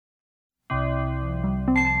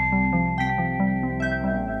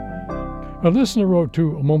A listener wrote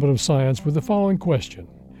to A Moment of Science with the following question.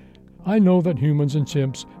 I know that humans and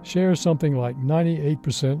chimps share something like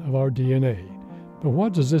 98% of our DNA, but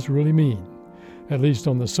what does this really mean? At least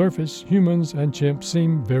on the surface, humans and chimps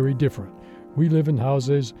seem very different. We live in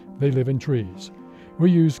houses, they live in trees. We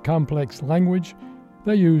use complex language,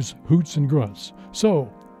 they use hoots and grunts.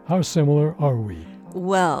 So, how similar are we?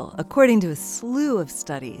 Well, according to a slew of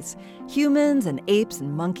studies, humans and apes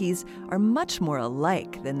and monkeys are much more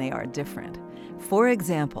alike than they are different. For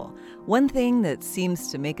example, one thing that seems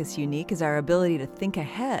to make us unique is our ability to think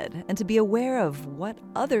ahead and to be aware of what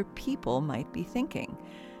other people might be thinking.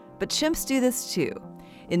 But chimps do this too.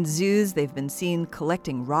 In zoos, they've been seen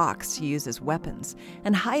collecting rocks to use as weapons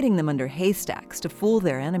and hiding them under haystacks to fool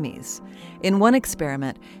their enemies. In one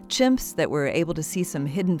experiment, chimps that were able to see some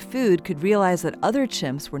hidden food could realize that other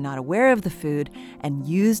chimps were not aware of the food and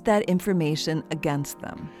used that information against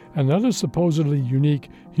them. Another supposedly unique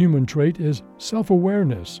human trait is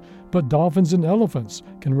self-awareness, but dolphins and elephants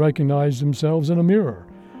can recognize themselves in a mirror.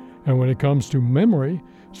 And when it comes to memory,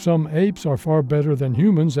 some apes are far better than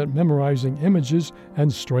humans at memorizing images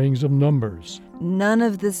and strings of numbers. None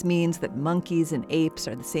of this means that monkeys and apes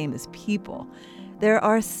are the same as people. There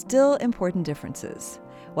are still important differences.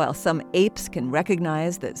 While some apes can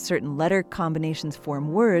recognize that certain letter combinations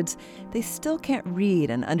form words, they still can't read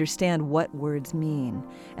and understand what words mean.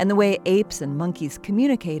 And the way apes and monkeys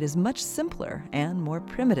communicate is much simpler and more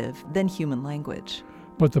primitive than human language.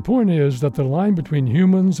 But the point is that the line between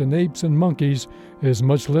humans and apes and monkeys is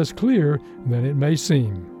much less clear than it may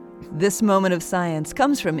seem. This Moment of Science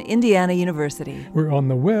comes from Indiana University. We're on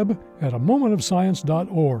the web at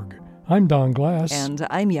amomentofscience.org. I'm Don Glass. And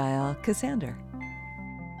I'm Yael Cassander.